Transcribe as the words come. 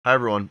Hi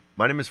everyone,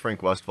 my name is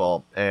Frank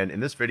Westphal, and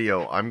in this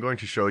video I'm going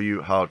to show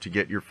you how to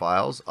get your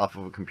files off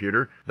of a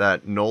computer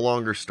that no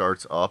longer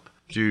starts up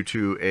due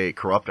to a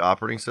corrupt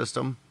operating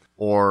system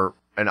or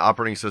an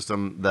operating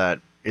system that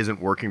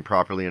isn't working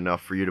properly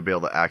enough for you to be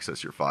able to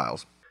access your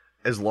files.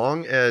 As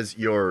long as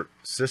your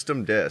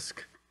system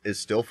disk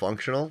is still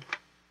functional,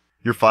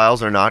 your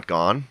files are not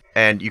gone,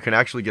 and you can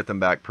actually get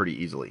them back pretty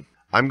easily.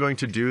 I'm going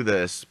to do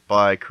this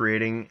by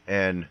creating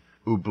an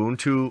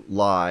Ubuntu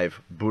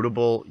Live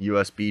bootable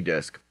USB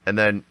disk and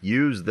then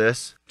use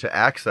this to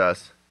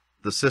access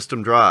the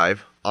system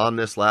drive on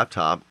this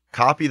laptop,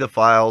 copy the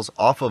files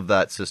off of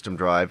that system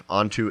drive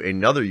onto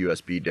another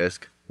USB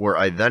disk where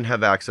I then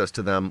have access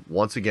to them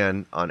once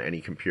again on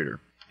any computer.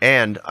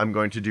 And I'm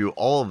going to do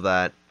all of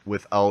that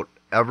without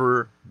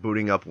ever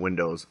booting up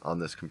Windows on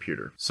this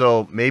computer.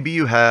 So maybe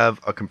you have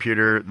a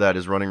computer that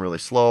is running really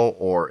slow,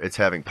 or it's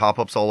having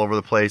pop-ups all over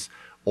the place,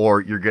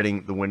 or you're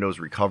getting the Windows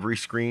recovery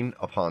screen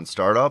upon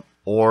startup,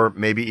 or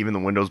maybe even the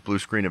Windows blue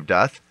screen of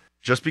death.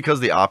 Just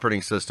because the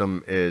operating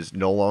system is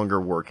no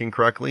longer working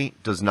correctly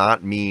does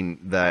not mean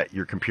that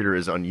your computer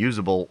is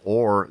unusable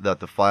or that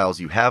the files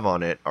you have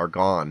on it are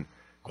gone.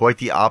 Quite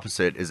the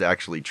opposite is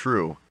actually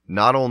true.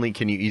 Not only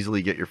can you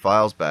easily get your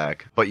files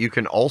back, but you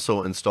can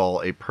also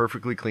install a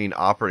perfectly clean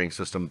operating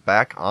system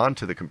back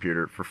onto the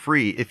computer for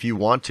free if you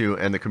want to,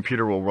 and the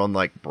computer will run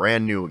like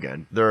brand new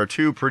again. There are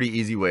two pretty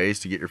easy ways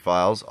to get your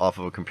files off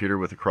of a computer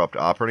with a corrupt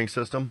operating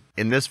system.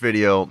 In this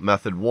video,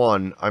 method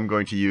 1, I'm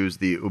going to use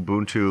the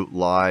Ubuntu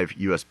Live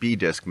USB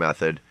disk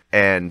method.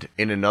 And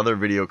in another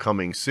video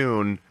coming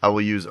soon, I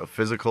will use a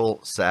physical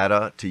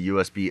SATA to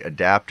USB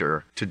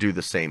adapter to do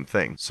the same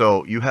thing.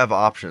 So you have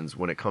options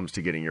when it comes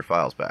to getting your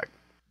files back.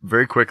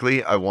 Very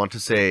quickly, I want to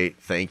say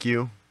thank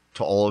you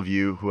to all of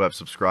you who have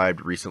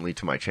subscribed recently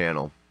to my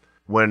channel.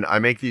 When I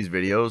make these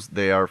videos,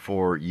 they are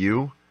for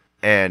you,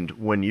 and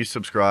when you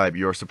subscribe,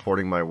 you're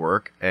supporting my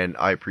work, and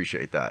I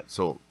appreciate that.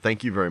 So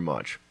thank you very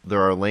much.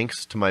 There are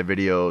links to my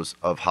videos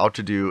of how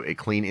to do a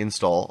clean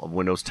install of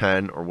Windows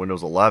 10 or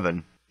Windows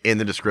 11 in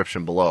the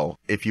description below.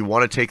 If you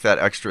want to take that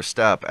extra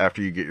step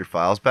after you get your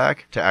files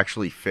back to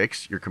actually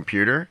fix your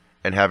computer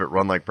and have it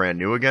run like brand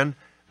new again,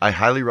 I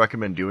highly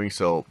recommend doing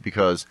so,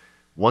 because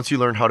once you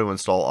learn how to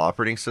install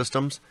operating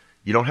systems,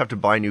 you don't have to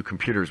buy new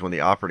computers when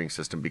the operating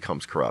system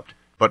becomes corrupt.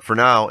 But for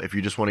now, if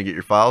you just want to get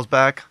your files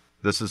back,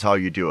 this is how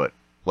you do it.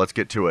 Let's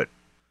get to it.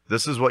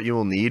 This is what you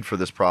will need for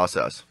this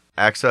process: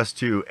 access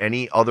to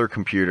any other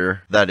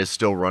computer that is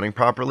still running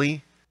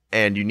properly,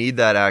 and you need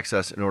that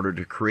access in order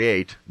to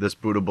create this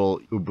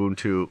bootable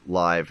Ubuntu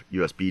Live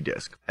USB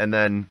disk. And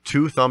then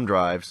 2 thumb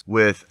drives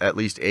with at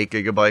least 8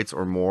 gigabytes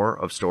or more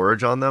of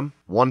storage on them.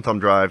 One thumb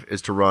drive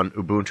is to run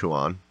Ubuntu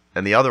on,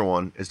 and the other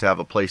one is to have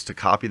a place to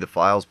copy the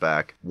files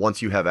back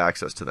once you have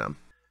access to them.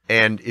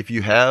 And if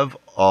you have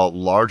a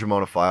large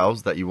amount of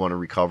files that you want to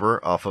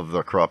recover off of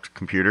the corrupt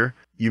computer,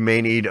 you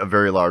may need a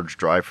very large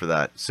drive for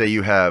that. Say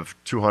you have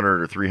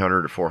 200 or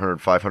 300 or 400,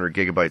 500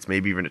 gigabytes,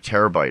 maybe even a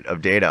terabyte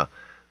of data,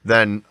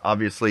 then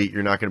obviously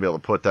you're not going to be able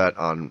to put that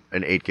on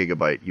an 8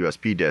 gigabyte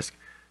USB disk.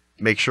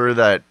 Make sure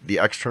that the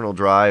external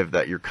drive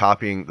that you're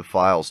copying the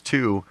files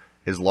to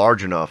is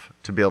large enough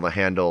to be able to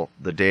handle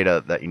the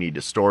data that you need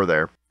to store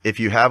there. If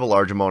you have a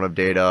large amount of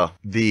data,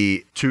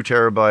 the 2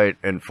 terabyte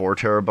and 4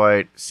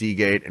 terabyte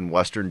Seagate and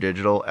Western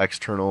Digital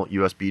external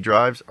USB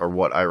drives are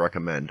what I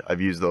recommend.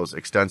 I've used those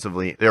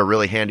extensively. They are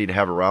really handy to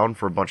have around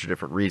for a bunch of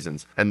different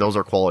reasons, and those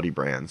are quality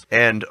brands.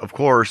 And of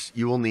course,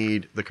 you will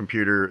need the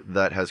computer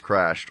that has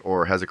crashed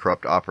or has a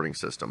corrupt operating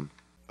system.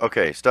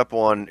 Okay, step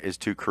 1 is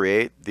to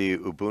create the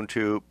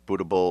Ubuntu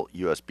bootable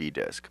USB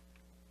disk.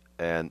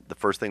 And the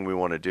first thing we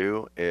want to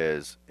do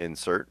is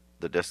insert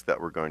the disk that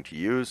we're going to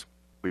use.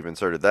 We've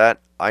inserted that.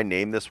 I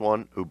named this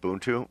one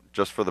Ubuntu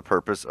just for the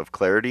purpose of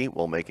clarity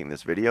while making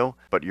this video,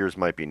 but yours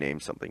might be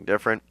named something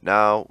different.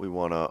 Now we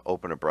want to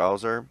open a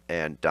browser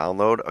and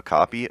download a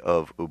copy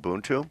of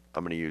Ubuntu.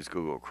 I'm going to use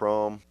Google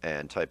Chrome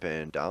and type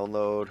in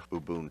download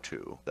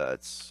Ubuntu.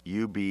 That's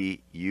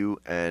Ubuntu.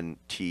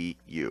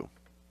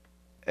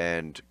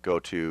 And go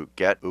to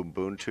Get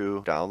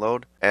Ubuntu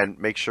Download, and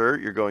make sure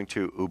you're going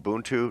to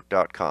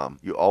ubuntu.com.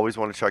 You always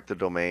want to check the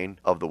domain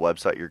of the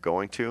website you're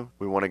going to.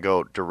 We want to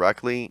go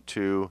directly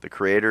to the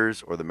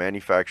creators or the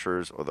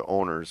manufacturers or the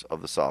owners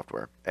of the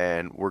software.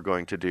 And we're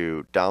going to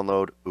do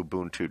download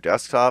Ubuntu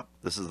Desktop.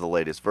 This is the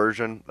latest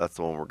version. That's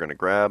the one we're going to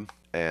grab.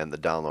 And the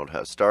download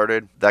has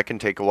started. That can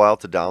take a while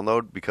to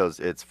download because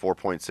it's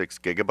 4.6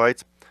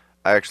 gigabytes.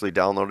 I actually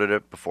downloaded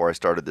it before I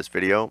started this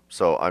video,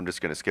 so I'm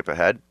just going to skip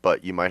ahead,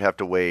 but you might have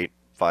to wait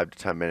 5 to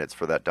 10 minutes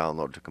for that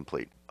download to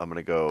complete. I'm going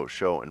to go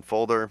show in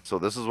folder. So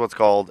this is what's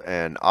called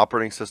an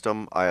operating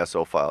system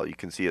ISO file. You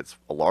can see it's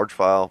a large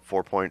file,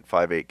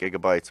 4.58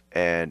 gigabytes,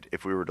 and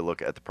if we were to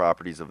look at the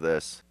properties of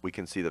this, we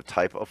can see the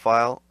type of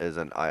file is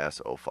an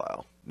ISO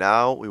file.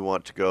 Now we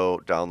want to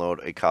go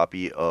download a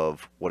copy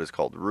of what is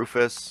called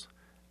Rufus,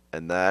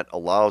 and that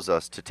allows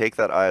us to take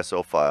that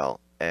ISO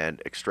file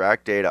and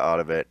extract data out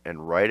of it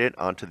and write it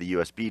onto the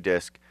USB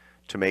disk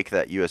to make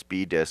that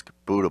USB disk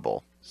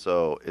bootable.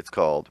 So it's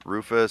called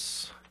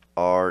Rufus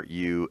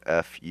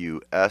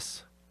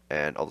RUFUS,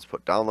 and I'll just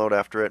put download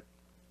after it.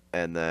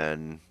 And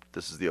then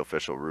this is the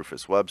official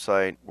Rufus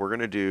website. We're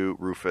going to do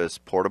Rufus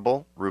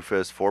Portable,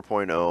 Rufus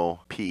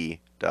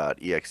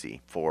 4.0p.exe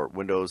for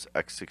Windows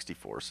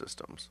x64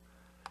 systems.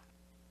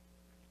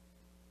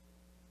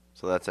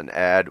 So that's an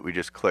add. We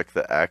just click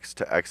the X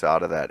to X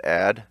out of that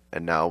add,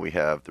 and now we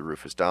have the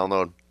Rufus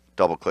download.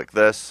 Double click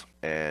this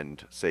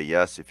and say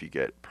yes if you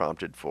get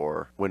prompted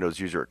for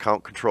Windows user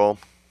account control.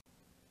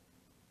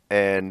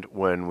 And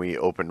when we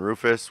open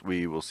Rufus,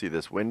 we will see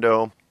this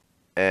window,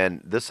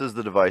 and this is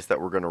the device that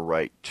we're going to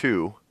write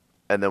to,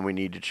 and then we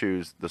need to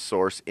choose the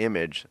source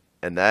image,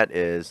 and that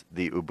is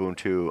the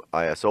Ubuntu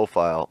ISO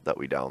file that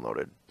we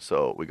downloaded.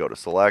 So we go to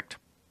select,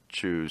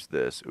 choose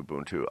this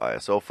Ubuntu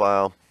ISO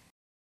file,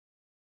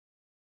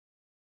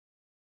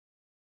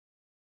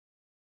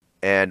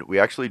 and we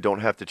actually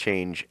don't have to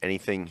change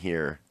anything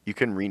here. You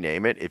can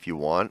rename it if you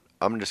want.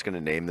 I'm just going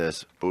to name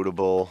this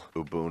bootable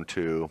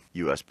Ubuntu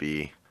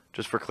USB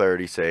just for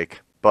clarity's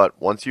sake.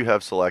 But once you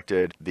have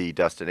selected the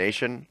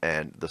destination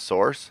and the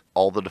source,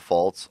 all the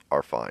defaults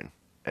are fine.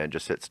 And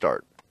just hit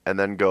start. And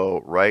then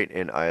go right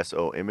in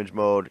ISO image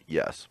mode,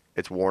 yes.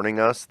 It's warning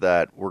us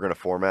that we're going to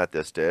format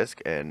this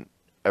disk and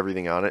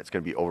everything on it's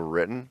going to be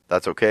overwritten.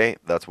 That's okay.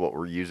 That's what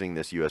we're using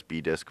this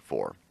USB disk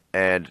for.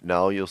 And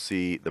now you'll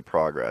see the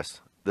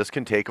progress. This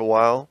can take a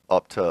while,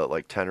 up to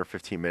like 10 or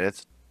 15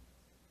 minutes.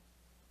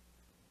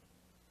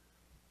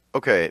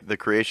 Okay, the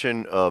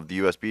creation of the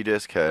USB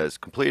disk has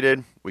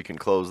completed. We can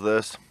close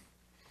this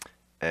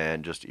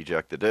and just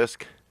eject the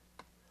disk.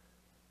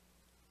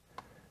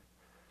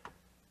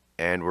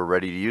 And we're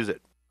ready to use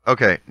it.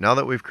 Okay, now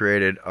that we've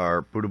created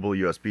our bootable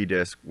USB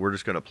disk, we're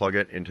just going to plug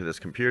it into this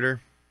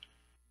computer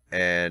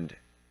and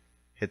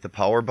hit the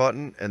power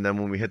button. And then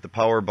when we hit the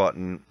power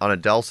button on a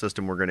Dell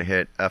system, we're going to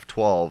hit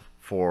F12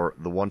 for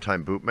the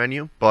one-time boot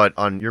menu, but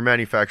on your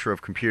manufacturer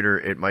of computer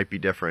it might be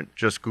different.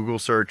 Just Google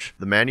search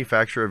the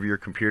manufacturer of your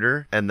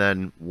computer and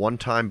then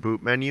one-time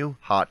boot menu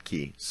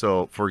hotkey.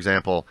 So for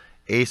example,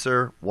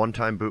 Acer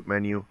one-time boot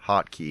menu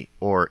hotkey,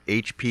 or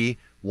HP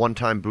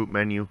one-time boot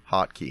menu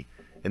hotkey.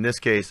 In this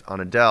case, on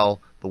a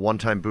Dell, the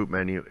one-time boot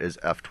menu is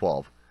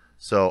F12.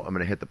 So I'm going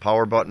to hit the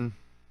power button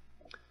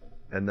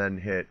and then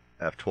hit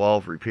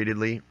F12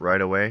 repeatedly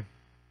right away.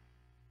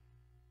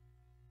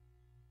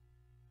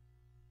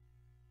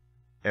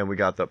 And we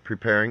got the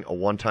preparing a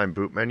one-time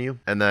boot menu,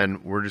 and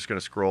then we're just going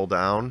to scroll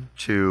down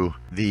to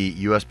the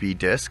USB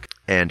disk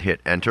and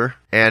hit enter.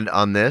 And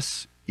on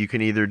this you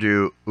can either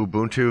do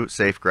Ubuntu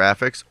Safe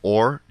Graphics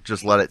or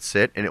just let it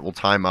sit and it will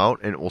time out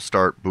and it will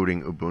start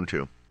booting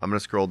Ubuntu. I'm going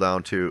to scroll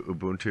down to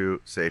Ubuntu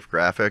Safe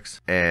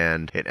Graphics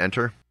and hit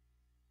enter.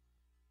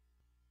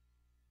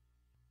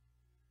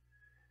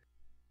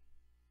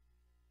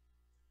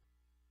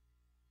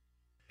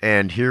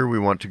 And here we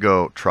want to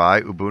go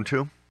try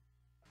Ubuntu.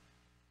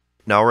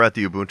 Now we're at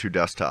the Ubuntu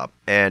desktop,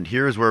 and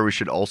here is where we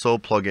should also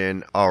plug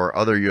in our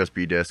other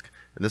USB disk,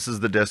 and this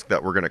is the disk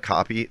that we're going to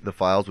copy the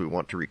files we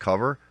want to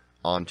recover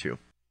onto.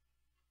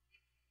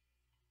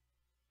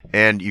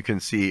 And you can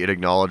see it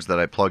acknowledged that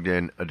I plugged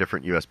in a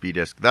different USB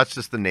disk. That's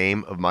just the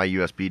name of my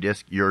USB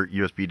disk. Your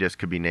USB disk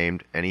could be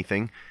named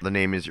anything. The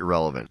name is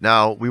irrelevant.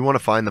 Now we want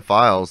to find the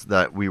files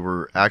that we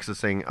were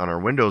accessing on our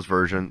Windows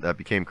version that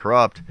became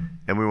corrupt,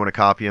 and we want to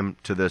copy them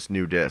to this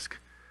new disk.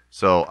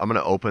 So I'm going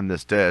to open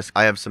this disk.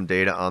 I have some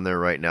data on there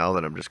right now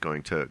that I'm just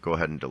going to go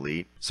ahead and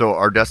delete. So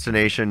our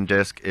destination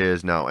disk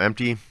is now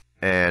empty,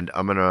 and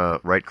I'm going to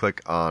right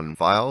click on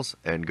files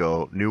and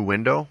go new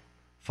window.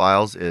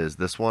 Files is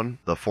this one,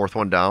 the fourth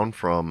one down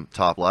from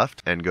top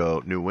left, and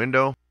go new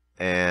window.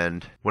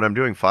 And when I'm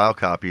doing file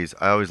copies,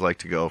 I always like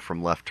to go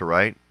from left to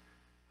right.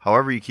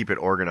 However you keep it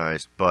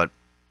organized, but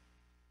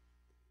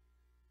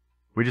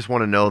we just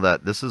want to know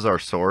that this is our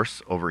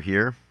source over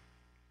here,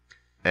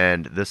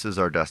 and this is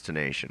our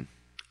destination.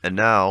 And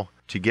now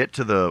to get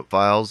to the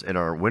files in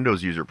our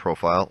Windows user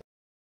profile,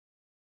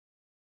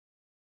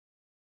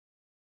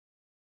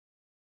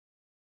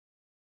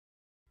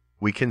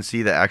 we can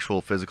see the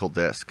actual physical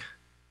disk.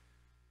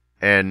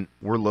 And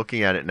we're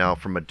looking at it now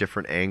from a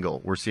different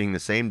angle. We're seeing the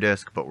same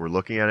disk, but we're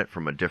looking at it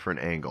from a different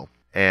angle.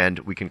 And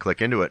we can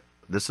click into it.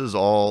 This is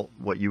all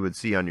what you would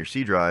see on your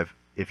C drive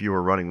if you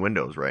were running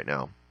Windows right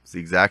now. It's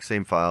the exact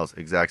same files,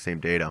 exact same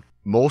data.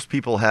 Most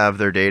people have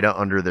their data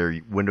under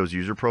their Windows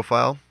user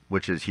profile,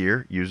 which is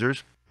here,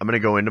 users. I'm going to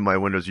go into my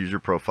Windows user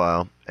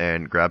profile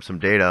and grab some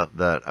data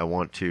that I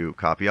want to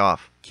copy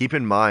off. Keep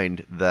in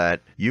mind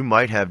that you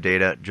might have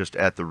data just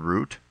at the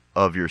root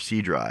of your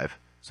C drive.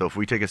 So if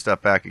we take a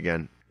step back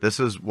again, this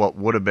is what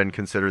would have been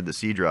considered the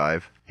C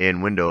drive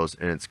in Windows,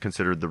 and it's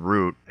considered the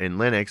root in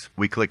Linux.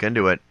 We click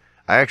into it.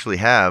 I actually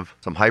have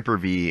some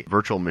Hyper-V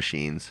virtual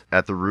machines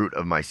at the root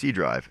of my C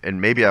drive,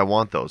 and maybe I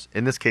want those.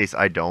 In this case,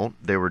 I don't.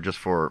 They were just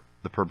for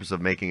the purpose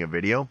of making a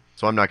video,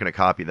 so I'm not going to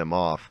copy them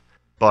off.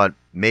 But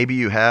maybe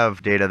you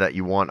have data that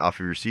you want off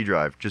of your C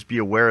drive. Just be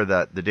aware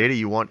that the data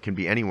you want can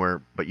be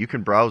anywhere, but you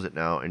can browse it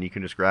now and you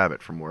can just grab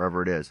it from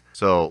wherever it is.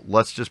 So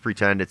let's just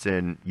pretend it's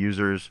in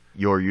users,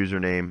 your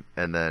username,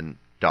 and then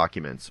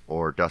documents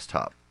or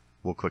desktop.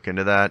 We'll click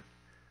into that.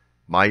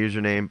 My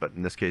username, but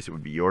in this case it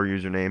would be your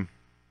username.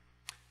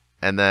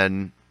 And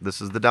then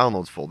this is the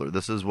downloads folder.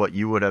 This is what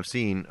you would have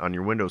seen on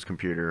your Windows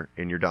computer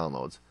in your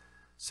downloads.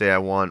 Say I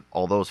want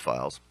all those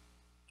files.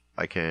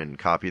 I can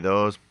copy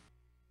those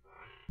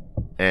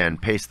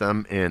and paste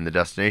them in the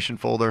destination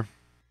folder.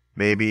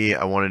 Maybe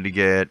I wanted to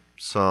get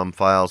some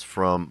files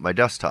from my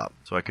desktop.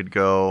 So I could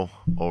go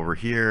over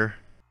here,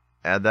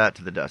 add that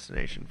to the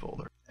destination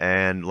folder.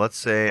 And let's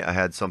say I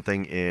had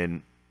something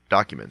in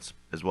documents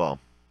as well.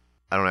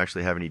 I don't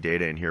actually have any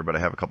data in here, but I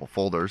have a couple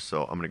folders,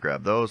 so I'm going to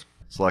grab those.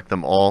 Select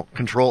them all.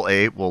 Control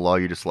A will allow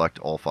you to select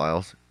all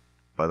files,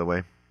 by the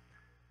way.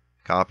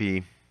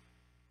 Copy.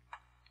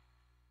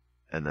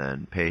 And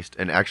then paste.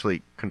 And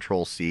actually,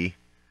 Control C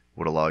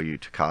would allow you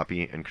to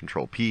copy, and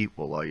Control P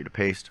will allow you to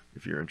paste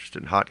if you're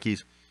interested in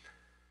hotkeys.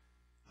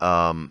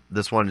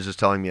 This one is just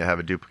telling me I have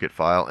a duplicate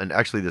file, and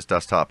actually this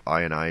desktop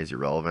INI is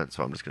irrelevant,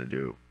 so I'm just going to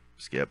do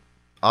skip.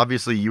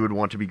 Obviously, you would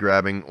want to be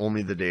grabbing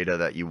only the data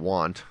that you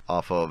want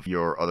off of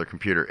your other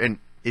computer. And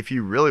if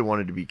you really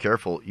wanted to be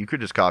careful, you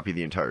could just copy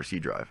the entire C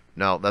drive.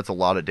 Now, that's a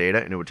lot of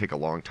data, and it would take a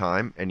long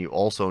time, and you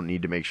also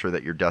need to make sure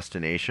that your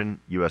destination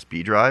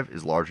USB drive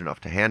is large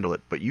enough to handle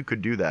it, but you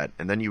could do that,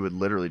 and then you would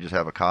literally just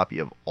have a copy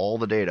of all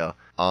the data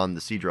on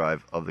the C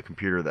drive of the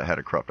computer that had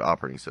a corrupt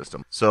operating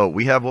system. So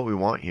we have what we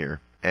want here,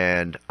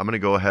 and I'm going to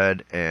go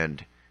ahead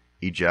and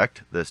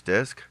eject this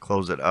disk,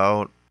 close it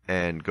out,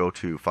 and go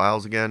to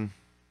Files again,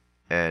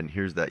 and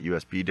here's that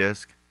USB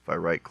disk. If I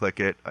right-click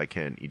it, I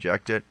can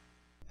eject it,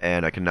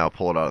 and I can now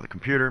pull it out of the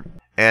computer.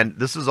 And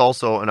this is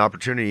also an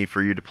opportunity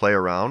for you to play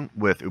around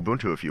with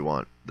Ubuntu if you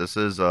want. This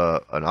is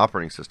an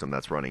operating system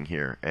that's running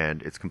here,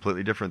 and it's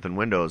completely different than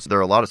Windows. There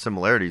are a lot of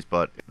similarities,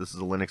 but this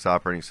is a Linux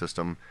operating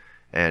system,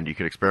 and you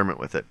can experiment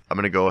with it. I'm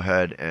going to go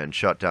ahead and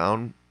shut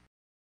down.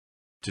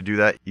 To do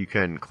that, you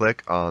can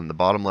click on the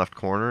bottom left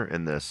corner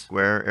in this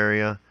square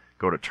area,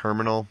 go to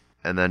Terminal,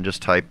 and then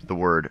just type the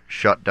word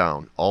shut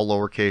down, all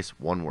lowercase,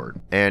 one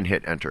word, and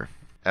hit enter.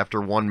 After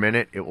 1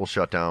 minute, it will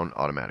shut down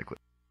automatically.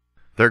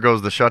 There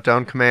goes the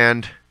shutdown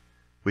command.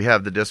 We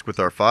have the disk with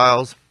our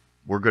files.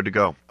 We're good to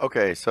go.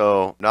 Okay,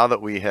 so now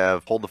that we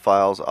have pulled the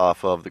files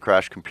off of the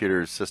crashed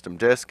computer's system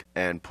disk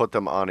and put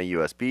them on a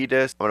USB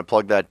disk, I'm going to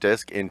plug that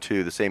disk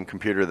into the same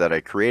computer that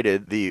I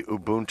created, the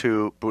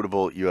Ubuntu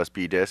bootable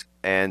USB disk,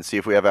 and see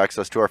if we have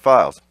access to our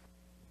files.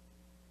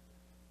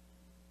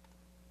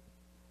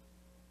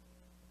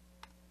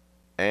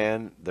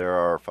 And there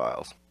are our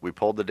files. We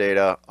pulled the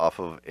data off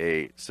of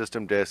a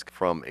system disk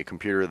from a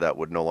computer that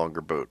would no longer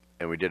boot,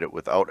 and we did it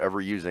without ever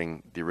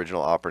using the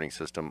original operating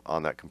system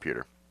on that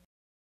computer.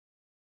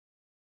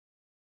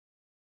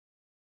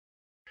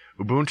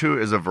 Ubuntu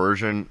is a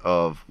version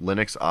of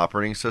Linux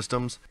operating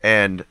systems,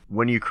 and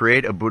when you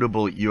create a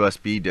bootable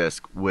USB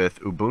disk with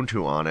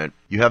Ubuntu on it,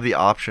 you have the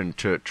option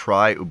to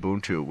try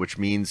Ubuntu, which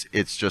means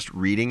it's just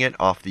reading it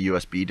off the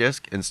USB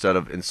disk instead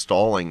of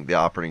installing the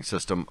operating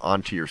system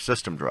onto your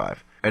system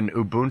drive. An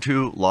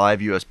Ubuntu Live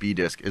USB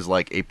disk is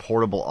like a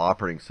portable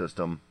operating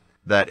system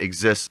that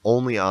exists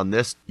only on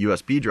this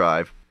USB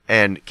drive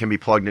and can be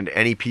plugged into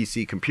any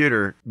PC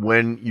computer.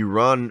 When you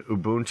run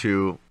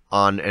Ubuntu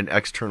on an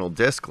external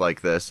disk like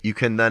this, you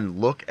can then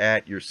look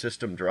at your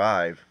system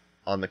drive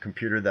on the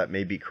computer that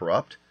may be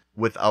corrupt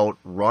without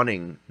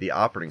running the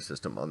operating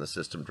system on the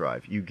system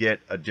drive. You get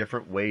a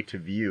different way to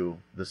view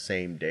the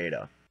same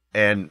data.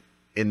 And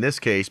in this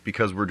case,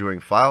 because we're doing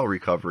file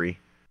recovery,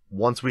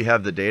 once we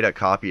have the data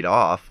copied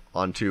off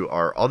onto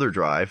our other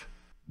drive,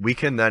 we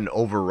can then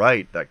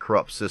overwrite that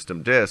corrupt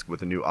system disk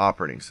with a new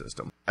operating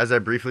system. As I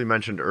briefly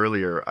mentioned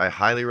earlier, I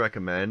highly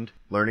recommend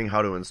learning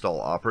how to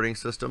install operating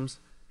systems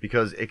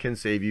because it can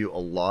save you a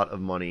lot of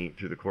money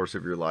through the course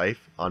of your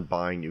life on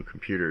buying new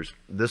computers.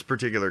 This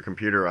particular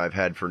computer I've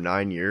had for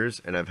 9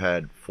 years, and I've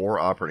had 4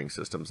 operating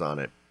systems on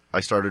it. I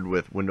started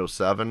with Windows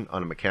 7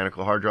 on a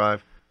mechanical hard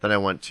drive. Then I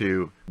went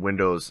to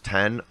Windows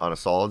 10 on a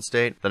solid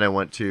state. Then I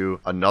went to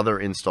another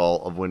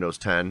install of Windows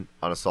 10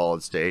 on a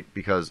solid state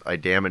because I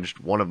damaged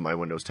one of my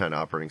Windows 10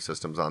 operating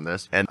systems on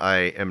this. And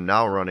I am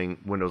now running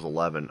Windows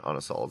 11 on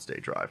a solid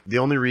state drive. The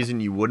only reason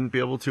you wouldn't be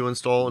able to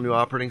install a new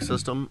operating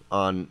system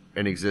on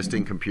an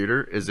existing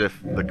computer is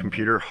if the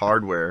computer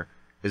hardware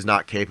is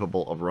not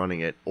capable of running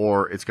it,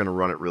 or it's going to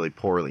run it really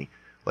poorly.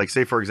 Like,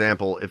 say for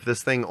example, if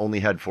this thing only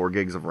had 4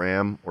 gigs of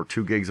RAM or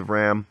 2 gigs of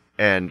RAM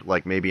and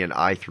like maybe an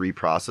i3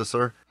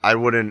 processor, I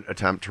wouldn't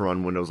attempt to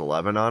run Windows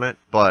 11 on it.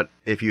 But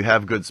if you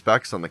have good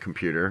specs on the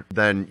computer,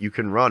 then you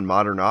can run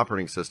modern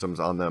operating systems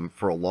on them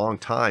for a long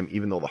time,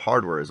 even though the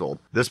hardware is old.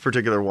 This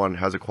particular one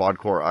has a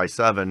quad-core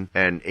i7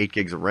 and 8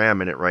 gigs of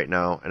RAM in it right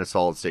now and a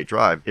solid-state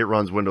drive. It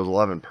runs Windows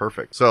 11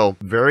 perfect. So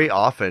very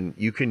often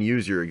you can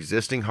use your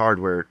existing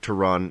hardware to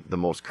run the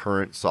most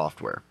current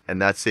software.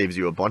 And that saves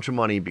you a bunch of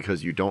money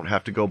because you don't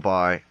have to go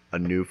buy a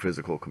new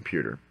physical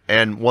computer.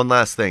 And one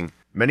last thing.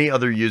 Many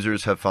other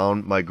users have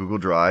found my Google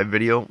Drive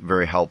video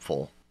very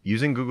helpful.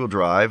 Using Google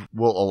Drive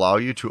will allow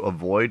you to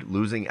avoid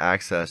losing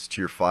access to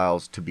your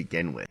files to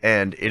begin with.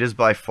 And it is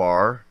by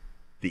far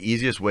the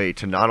easiest way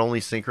to not only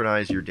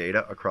synchronize your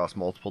data across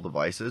multiple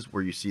devices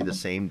where you see the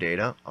same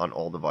data on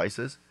all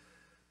devices,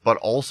 but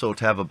also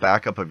to have a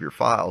backup of your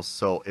files.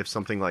 So if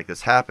something like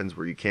this happens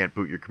where you can't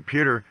boot your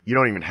computer, you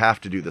don't even have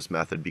to do this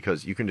method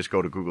because you can just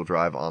go to Google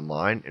Drive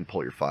online and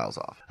pull your files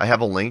off. I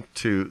have a link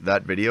to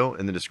that video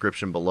in the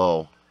description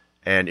below.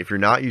 And if you're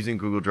not using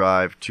Google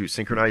Drive to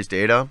synchronize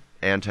data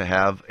and to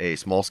have a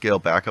small scale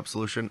backup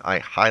solution, I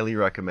highly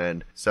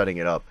recommend setting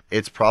it up.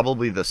 It's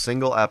probably the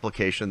single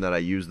application that I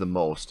use the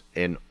most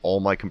in all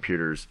my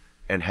computers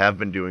and have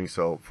been doing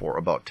so for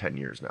about 10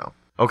 years now.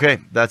 Okay,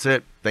 that's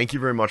it. Thank you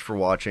very much for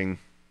watching.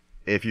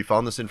 If you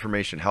found this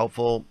information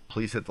helpful,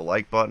 please hit the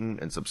like button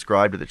and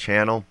subscribe to the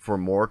channel for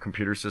more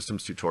computer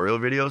systems tutorial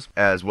videos,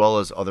 as well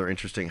as other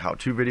interesting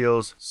how-to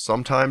videos,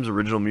 sometimes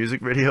original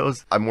music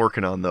videos. I'm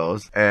working on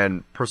those,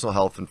 and personal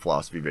health and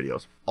philosophy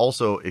videos.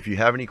 Also, if you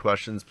have any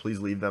questions, please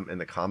leave them in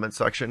the comment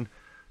section.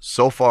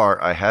 So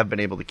far, I have been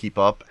able to keep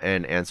up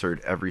and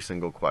answered every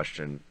single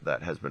question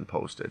that has been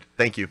posted.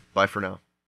 Thank you. Bye for now.